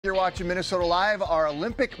You're watching Minnesota Live. Our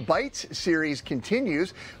Olympic Bites series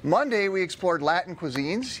continues. Monday, we explored Latin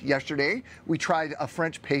cuisines. Yesterday, we tried a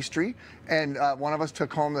French pastry, and one of us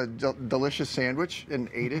took home a delicious sandwich and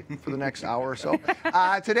ate it for the next hour or so.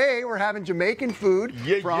 Today, we're having Jamaican food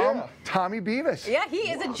from Tomme Beevas. Yeah, he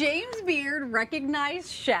is a James Beard recognized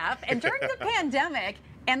chef, and during the pandemic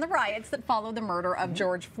and the riots that followed the murder of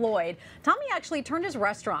George Floyd, Tomme actually turned his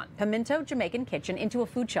restaurant, Pimento Jamaican Kitchen, into a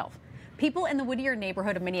food shelf. People in the Whittier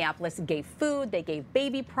neighborhood of Minneapolis gave food, they gave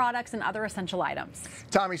baby products and other essential items.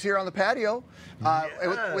 Tomme's here on the patio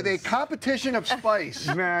with a competition of spice.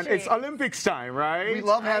 Man, it's Olympics time, right? We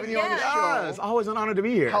love having you on the show. It's always an honor to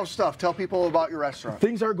be here. How's stuff? Tell people about your restaurant.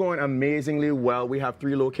 Things are going amazingly well. We have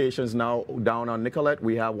 3 locations now down on Nicollet.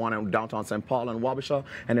 We have one in downtown St. Paul and Wabasha,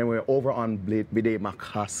 and then we're over on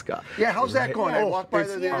Makaska. Yeah, how's that going? I walked by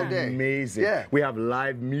there the other day. Amazing. Yeah. We have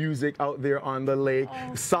live music out there on the lake,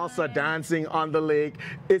 salsa dancing on the lake.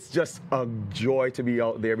 It's just a joy to be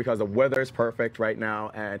out there because the weather is perfect right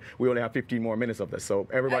now, and we only have 15 more minutes of this, so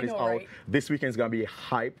everybody's out. Right? This weekend is going to be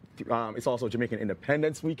hype. It's also Jamaican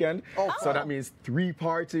Independence Weekend, so that means 3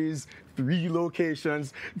 parties, 3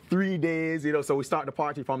 locations, 3 days, you know, so we start the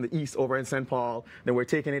party from the east over in St. Paul, then we're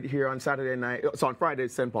taking it here on Saturday night, so on Friday,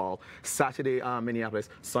 St. Paul, Saturday, Minneapolis,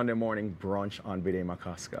 Sunday morning, brunch on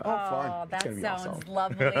Makaska. Oh, fun. That sounds awesome.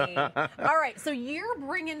 Lovely. All right, so you're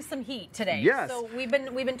bringing some heat today. Yes. So we've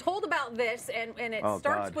been told about this, and it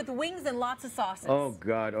starts with wings and lots of sauces. Oh,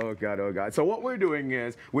 God, oh, God, oh, God. So what we're doing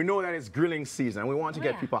is, we know that it's grilling season. We want to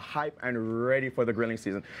get people hype and ready for the grilling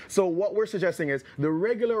season. So what we're suggesting is the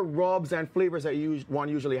regular rubs and flavors that one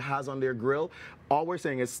usually has on their grill. All we're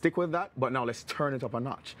saying is stick with that, but now let's turn it up a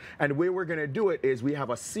notch. And the way we're going to do it is we have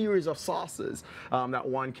a series of sauces that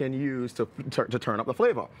one can use to turn up the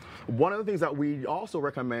flavor. One of the things that we also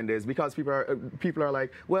recommend is, because people are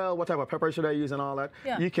like, well, what type of pepper should I use and all that?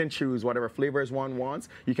 Yeah. You can choose whatever flavors one wants.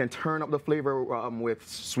 You can turn up the flavor with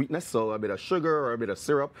sweetness, so a bit of sugar or a bit of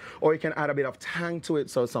syrup, or you can add a bit of tang to it,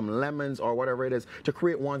 so some lemons or whatever it is, to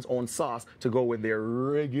create one's own sauce to go with their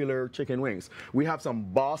regular chicken wings. We have some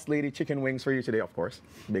Boss Lady chicken wings for you today, of course.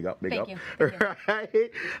 Big up, big up. Thank you.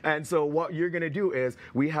 Right? And so what you're going to do is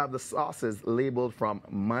we have the sauces labeled from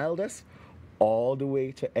mildest all the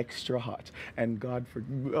way to extra hot. And God,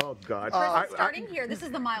 oh God. Starting here, this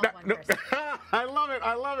is the mild one. No, I love it,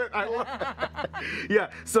 I love it, I love it. Yeah,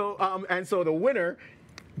 so, and so the winner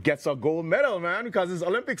gets a gold medal, man, because it's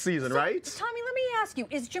Olympic season, right? Tomme, let me ask you,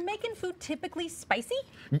 is Jamaican food typically spicy?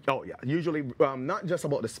 Oh, yeah. Usually, not just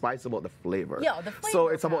about the spice, about the flavor. Yeah, the flavor. So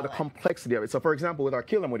it's about the complexity of it. So, for example, with our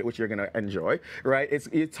killam with it, which you're going to enjoy, right,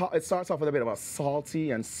 it starts off with a bit of a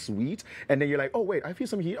salty and sweet, and then you're like, oh, wait, I feel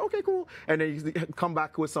some heat. Okay, cool. And then you come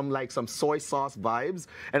back with some soy sauce vibes,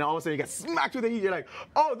 and all of a sudden you get smacked with the heat. You're like,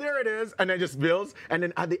 oh, there it is. And then it just builds. And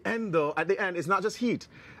then at the end, though, it's not just heat.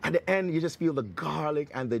 At the end, you just feel the garlic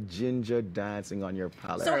and the ginger dancing on your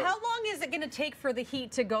palate. So how long is it going to take for the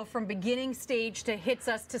heat to go from beginning stage to hits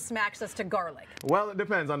us to smacks us to garlic? Well, it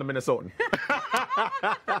depends on the Minnesotan.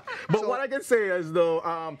 But what I can say is,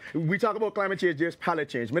 though, we talk about climate change, there's palate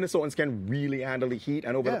change. Minnesotans can really handle the heat,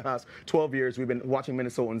 and over the past 12 years, we've been watching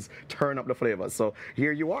Minnesotans turn up the flavors. So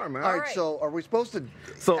here you are, man. All right, so are we supposed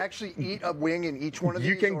to actually eat a wing in each one of these?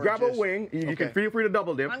 You can grab a wing. You can feel free to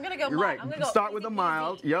double dip. I'm going to go mild. Right. I'm gonna go start with the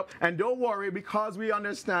mild. Yep. And don't worry, because we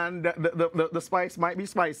understand that the spice might be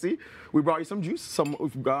spicy. We brought you some juice, some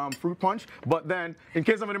fruit punch, but then in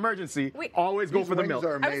case of an emergency, always go for the milk.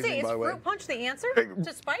 Are amazing, I would say, is fruit punch the answer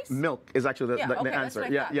to spice? Milk is actually the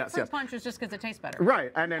answer. Fruit punch is just because it tastes better.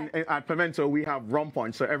 Right. And then at Pimento, we have rum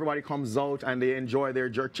punch. So everybody comes out and they enjoy their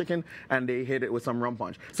jerk chicken and they hit it with some rum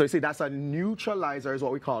punch. So you see, that's a neutralizer is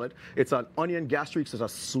what we call it. It's an onion gastrique, so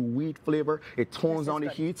it's a sweet flavor. It tones down the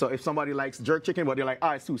heat. So if somebody likes jerk chicken, but they're like,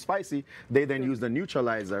 it's too spicy, they then use the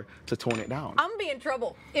neutralizer to tone it down. I'm be in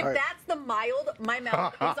trouble. If that's the mild, my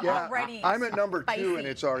mouth is already I'm at number spicy. 2 and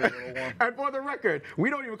it's already a little warm. And for the record, we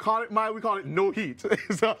don't even call it mild, we call it no heat.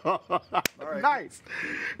 So, nice.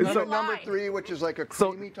 So number 3, which is like a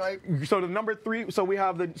creamy type. So the number 3, so we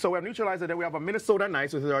have neutralizer, then we have a Minnesota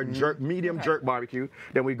Nice, which is our medium jerk barbecue.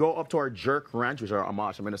 Then we go up to our jerk ranch, which is our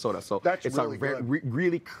homage to Minnesota. So that's it's really good.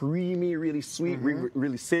 Really creamy, really sweet,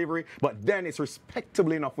 really savory, but then it's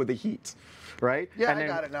respectably enough with the heat. Right? Yeah, and I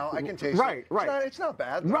got it now. I can taste it. Right. It's not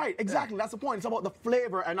bad, though. Right, exactly. That's the point. it's about the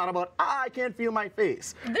flavor and not about, I can't feel my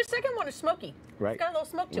face. This second one is smoky. Right. It's got a little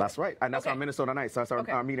smoke to it. That's right. And that's our Minnesota Nice. That's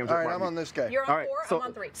our medium. All right, I'm on this guy. You're on All right, 4, I'm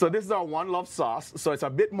on 3. So this is our One Love sauce. So it's a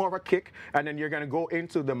bit more of a kick, and then you're gonna go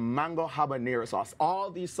into the mango habanero sauce. All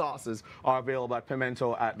these sauces are available at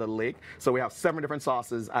Pimento at the lake. So we have 7 different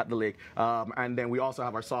sauces at the lake, and then we also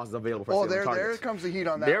have our sauces available for sale on Target. There comes the heat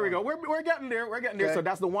on that. There we go. We're getting there. We're getting there. Okay. So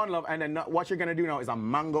that's the One Love, and then what you're gonna do now is a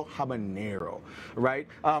mango habanero, right?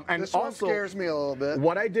 And This also, one scares me a little bit.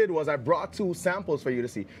 what I did was I brought 2 samples for you to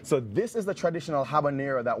see. So this is the traditional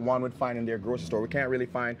habanero that one would find in their grocery store. We can't really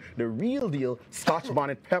find the real deal Scotch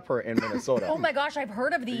bonnet pepper in Minnesota. Oh my gosh, I've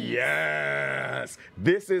heard of these. Yes,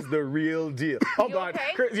 this is the real deal. Oh You God,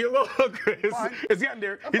 okay? Chris, you look, Chris. Fine. It's getting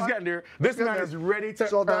there. He's fine. getting there. This man is ready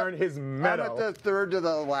to earn his medal. I'm at the third to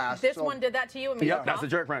the last. This so- one did that to you and me. Yep, that's the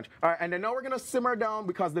jerk ranch. All right, and then now we're gonna simmer down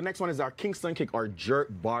because the next one is our Kingston kick, or jerk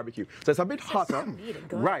barbecue. So it's a bit hotter, sweet and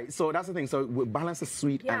good. right? So that's the thing. So we balance the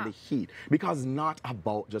sweet and the heat because it's not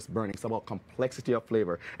about just burning. It's about complexity of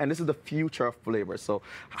flavor, and this is the future of flavor. So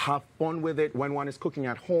have fun with it. When one is cooking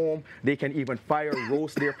at home, they can even fire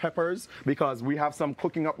roast their peppers because we have some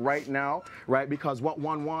cooking up right now, right? Because what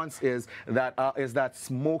one wants is that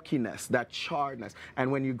smokiness, that charredness,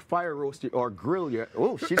 and when you fire roast it or grill it,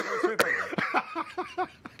 oh, she's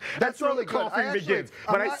That's where really the good. coughing begins.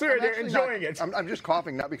 But I swear they're enjoying it. I'm just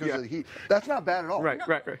coughing, not because of the heat. That's not bad at all. Right.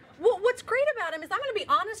 Well, what's great about him is I'm going to be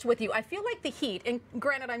honest with you. I feel like the heat, and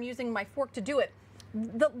granted, I'm using my fork to do it.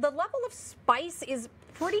 The level of spice is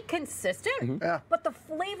pretty consistent, Yeah. but the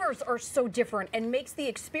flavors are so different and makes the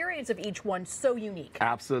experience of each one so unique.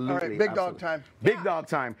 Absolutely. All right, big dog absolutely. time. Big dog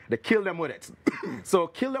time. The Kill Them With It. So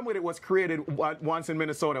Kill Them With It was created once in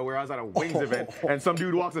Minnesota where I was at a wings event, and some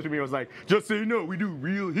dude walks up to me and was like, just so you know, we do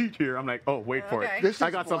real heat here. I'm like, oh, wait for Okay. it. This I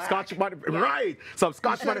is got some black. Scotch bonnet, right? Some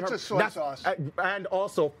Scotch said bonnet it's a soy that's- sauce. and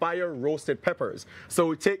also fire roasted peppers. So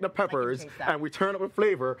we take the peppers taste that. and we turn up the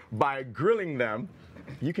flavor by grilling them.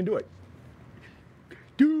 You can do it.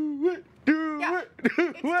 Do it. Do Yeah, it. Do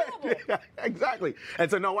it's it. doable. Exactly.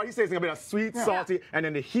 And so now what you say is going to be a sweet, salty, and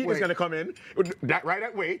then the heat Wait. is going to come in, that right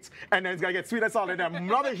at weight, and then it's going to get sweet and salty, and then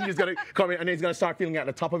another heat is going to come in, and then he's going to start feeling it at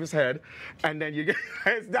the top of his head, and then you get,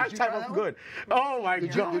 it's that you type try of that one? good. Oh my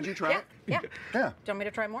God. Did you try it? Yeah. Yeah. Do you want me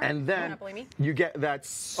to try more? And then Don't blame me. you get that,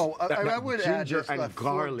 Oh, that I would add ginger just the and fork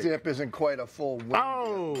garlic. dip isn't quite a full wing.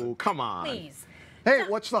 Oh, come on. Please. Hey,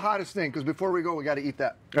 what's the hottest thing? Because before we go, we got to eat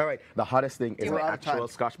that. All right, the hottest thing is We're the out of time. actual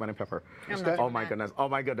Scotch bonnet pepper. I'm not Oh doing my that. goodness, oh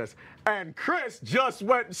my goodness. And Chris just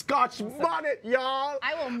went Scotch bonnet, y'all.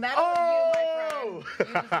 I will medal you, my friend.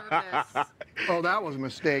 You deserve this. Oh, that was a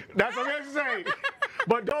mistake. That's what I'm saying.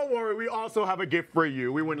 But don't worry, we also have a gift for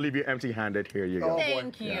you. We wouldn't leave you empty-handed. Here you go. Oh, boy.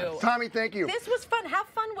 Thank you. Tommy, thank you. This was fun. Have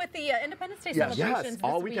fun with the Independence Day Yes. celebrations Yes,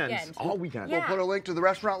 all this weekends. weekend. All weekend. Yeah. We'll put a link to the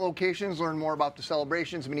restaurant locations, learn more about the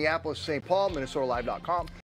celebrations, Minneapolis, St. Paul, MinnesotaLive.com.